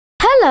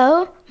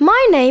Hello,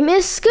 my name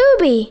is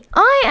Scooby.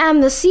 I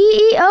am the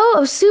CEO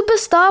of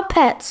Superstar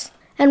Pets,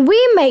 and we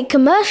make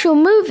commercial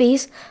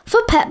movies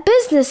for pet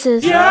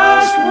businesses.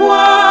 Just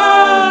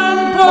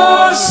one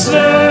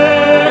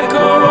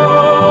Prosecco,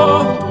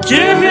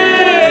 give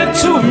it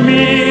to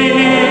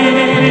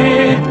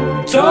me.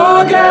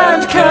 Dog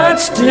and cat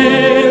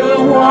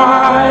still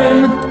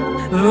wine,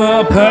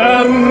 the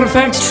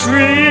perfect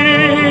treat.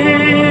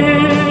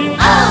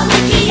 Oh,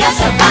 Mickey, you're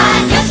so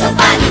fine,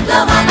 you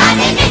blow my mind.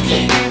 Hey,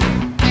 Mickey,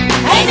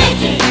 hey,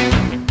 Mickey.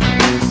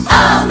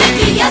 Oh,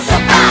 Mickey, you're so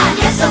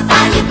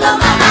fine, you blow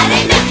my mind.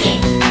 Hey, Mickey.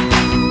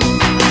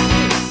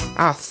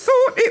 I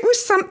thought it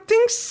was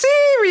something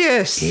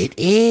serious. It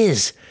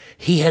is.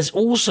 He has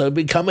also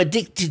become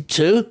addicted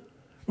to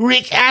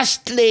Rick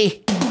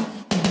Astley.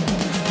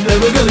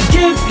 Never gonna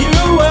give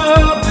you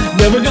up,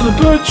 never gonna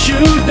put you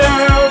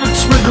down,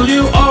 sprinkle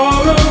you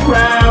all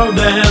around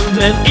and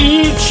then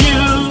eat you.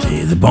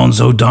 The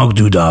Bonzo Dog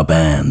Doodah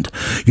Band.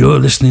 You're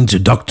listening to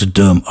Dr.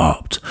 Derm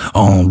Opt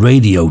on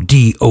Radio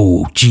DOGGRE,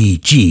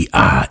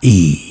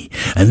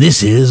 and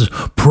this is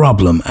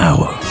Problem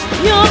Hour.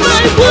 You're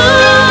my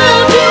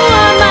world, you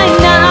are my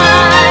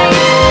night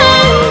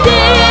and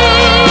day.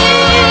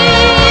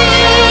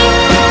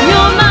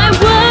 You're my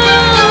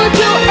world,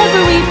 you're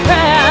every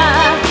prayer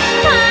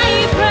I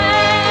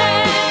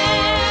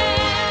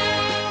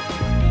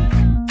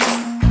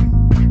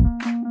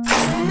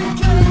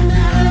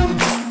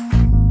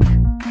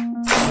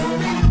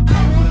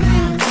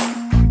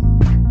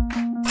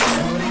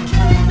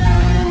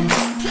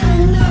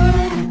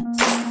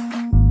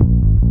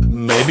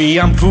Maybe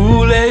I'm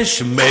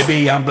foolish,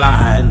 maybe I'm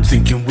blind,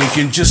 thinking we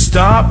can just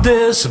stop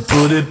this and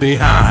put it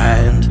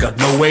behind. Got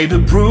no way to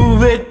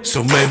prove it,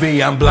 so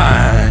maybe I'm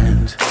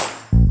blind.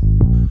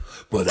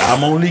 But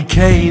I'm only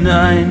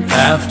canine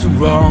after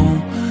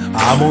all.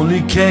 I'm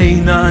only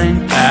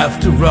canine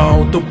after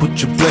all. Don't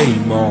put your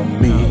blame on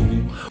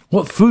me.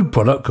 What food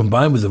product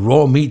combined with a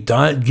raw meat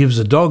diet gives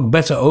a dog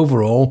better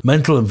overall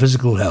mental and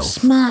physical health?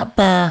 Smart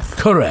bath.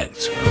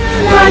 Correct.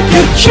 Like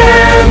a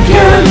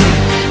champion,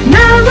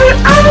 now that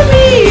I'm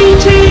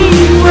eating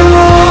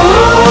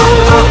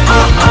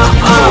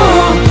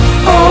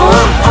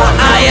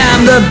I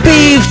am the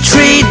beef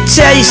treat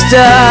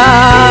taster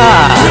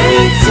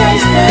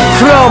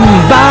from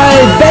by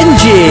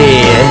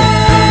Benji,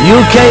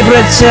 UK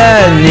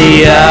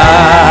Britannia.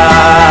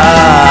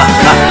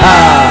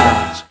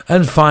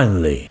 And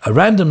finally, a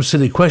random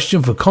silly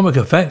question for comic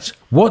effect.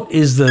 What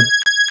is the...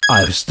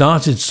 I've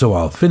started, so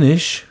I'll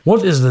finish.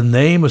 What is the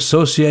name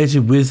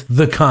associated with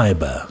the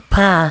Khyber?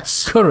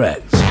 Pass.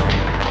 Correct.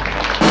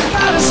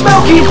 Got a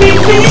smoky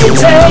beefy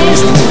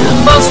taste,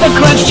 monster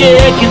crunch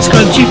chicken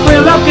scrunchy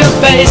fill up your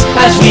face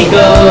as we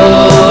go,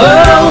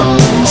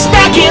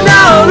 snacking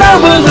all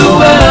over the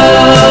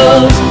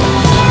world.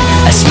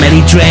 A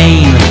smelly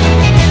drain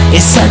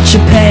is such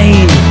a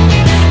pain,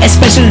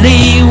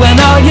 especially when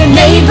all your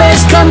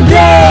neighbors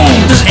complain.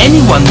 Does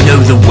anyone know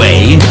the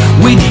way?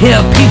 We'd hear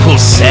people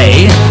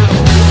say,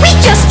 We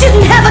just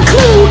didn't have a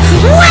clue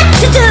what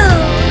to do.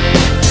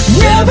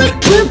 Never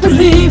could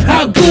believe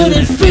how good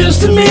it feels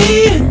to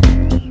me.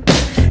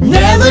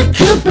 Never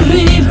could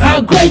believe how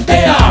great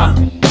they are.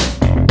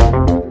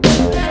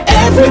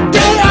 Every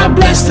day I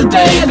bless the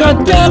day I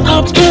got them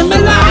up in my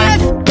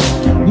life.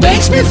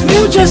 Makes me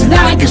feel just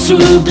like a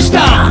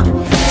superstar.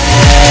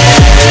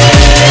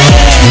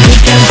 We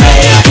can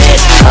make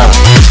it. Oh,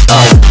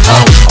 oh,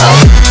 oh, oh.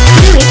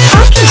 Do it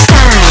Augie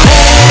style.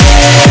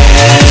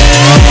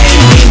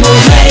 we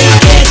will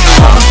make it.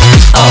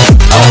 Oh,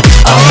 oh,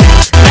 oh.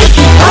 Make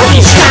it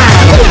Augie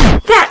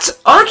style. That's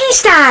Augie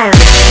style.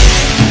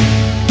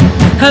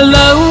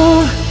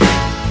 Hello,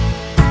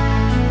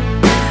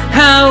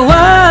 how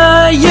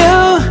are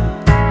you?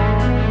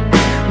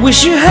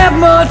 Wish you had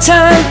more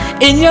time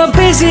in your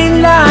busy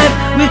life.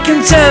 We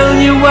can tell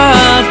you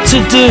what to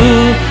do.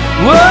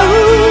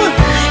 Whoa,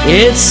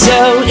 it's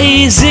so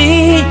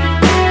easy.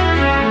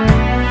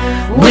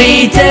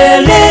 We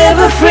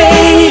deliver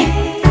free,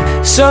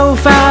 so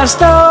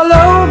fast all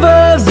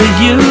over the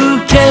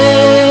UK.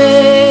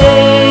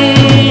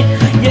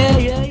 Yeah, yeah,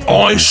 yeah.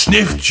 I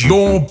sniffed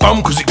your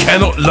bum cause it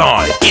cannot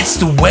lie. It's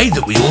the way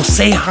that we all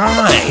say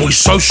hi. We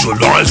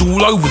socialise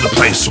all over the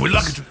place, so we're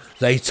lucky to...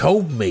 They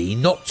told me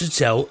not to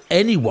tell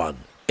anyone.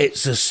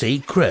 It's a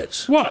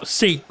secret. What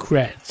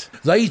secret?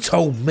 They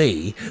told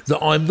me that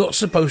I'm not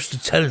supposed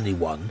to tell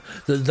anyone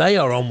that they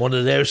are on one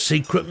of their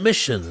secret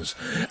missions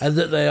and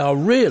that they are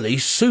really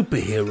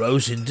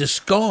superheroes in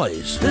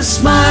disguise. The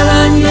smile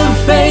on your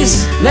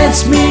face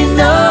lets me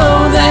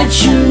know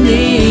that you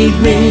need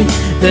me.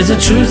 There's a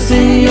truth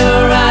in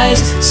your eyes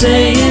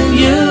saying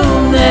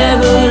you'll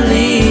never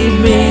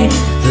leave me.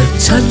 The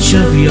touch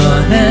of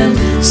your hand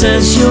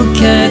says you'll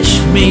catch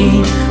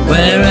me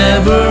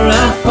wherever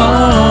I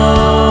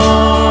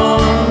fall.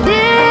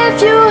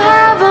 If you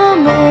have a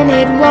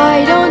minute,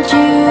 why don't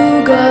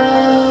you go?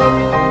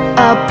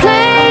 A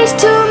place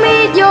to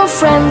meet your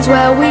friends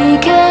where we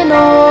can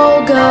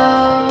all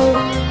go.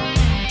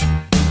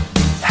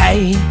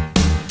 Hey,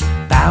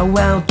 Bow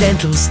Wow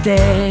Dental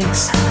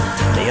Sticks,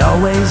 They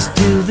always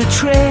do the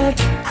trick.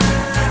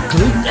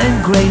 Gluten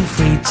and grain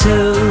free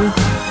too,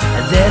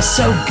 and they're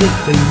so good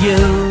for you.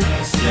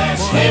 Let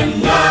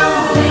him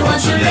know. We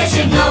want to let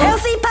him know.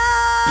 Healthy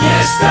pie.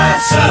 Yes,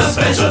 that's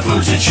a better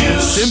food to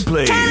choose.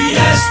 Simply.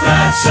 Yes,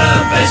 that's a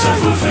better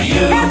food for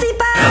you. Healthy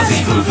pie.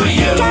 Healthy food for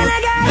you.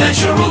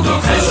 Natural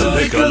don't taste a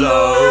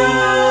piccolo.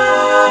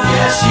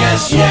 Yes,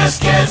 yes, yes,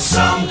 get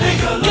some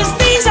piccolo. 'Cause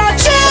these are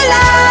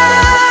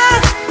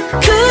chiller,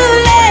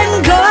 cool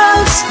and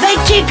goats. They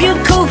keep you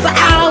cool for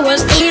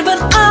hours, even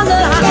on the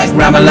hot. Like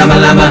Rama Lama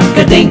Lama,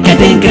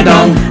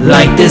 ka-dink-a-dink-a-dong.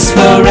 Like this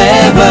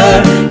forever.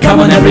 Come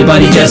on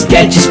everybody, just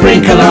get your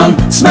sprinkle on.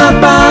 Smart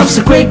bombs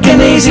so quick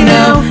and easy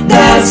now.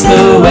 That's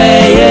the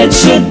way it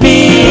should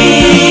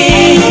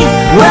be.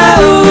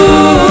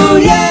 Whoa,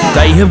 yeah.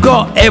 They have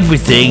got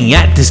everything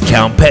at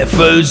Discount Pet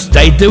Foods.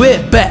 They do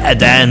it better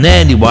than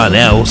anyone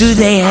else. Do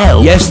they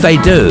help? Yes, they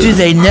do. Do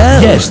they know?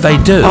 Yes, they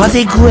do. Are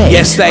they great?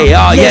 Yes, they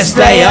are. Yes, Yes,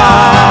 they they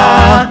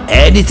are.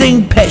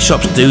 Anything pet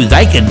shops do,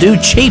 they can do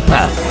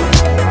cheaper.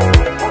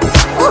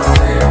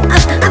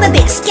 I'm a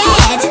bit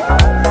scared.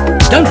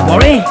 Don't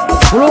worry,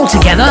 we're all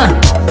together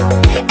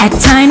at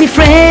Tiny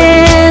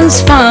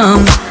Friends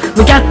Farm.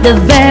 We got the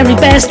very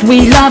best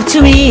we love to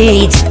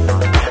eat.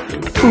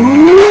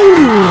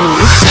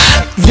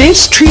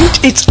 This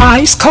treat, it's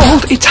ice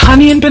cold. It's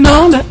honey and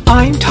banana,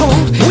 I'm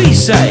told. We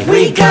say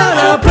We got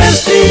a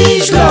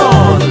prestige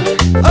lawn.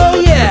 oh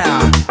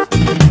yeah.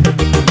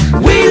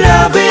 We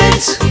love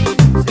it.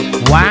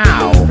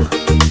 Wow.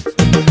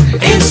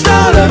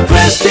 Install a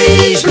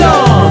prestige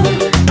lawn.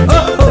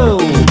 Oh,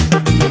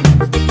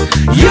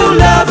 You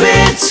love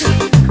it.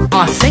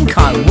 I think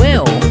I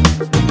will.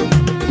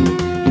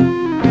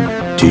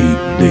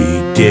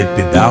 deeply dip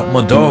about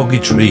my doggy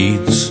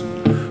treats.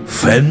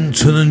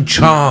 Fenton and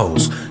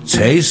Charles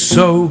taste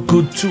so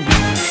good to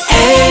eat.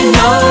 Ain't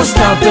no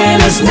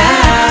stopping us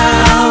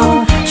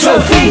now.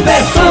 Trophy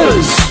Pet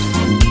Foods.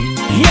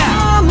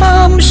 Yeah. My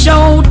mom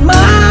showed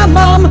my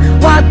mom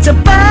what to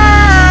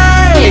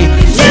buy.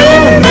 You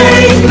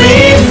make me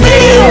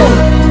feel.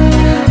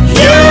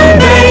 You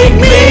make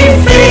me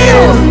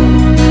feel.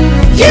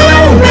 You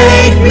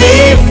make me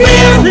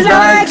feel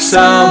like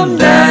some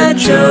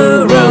natural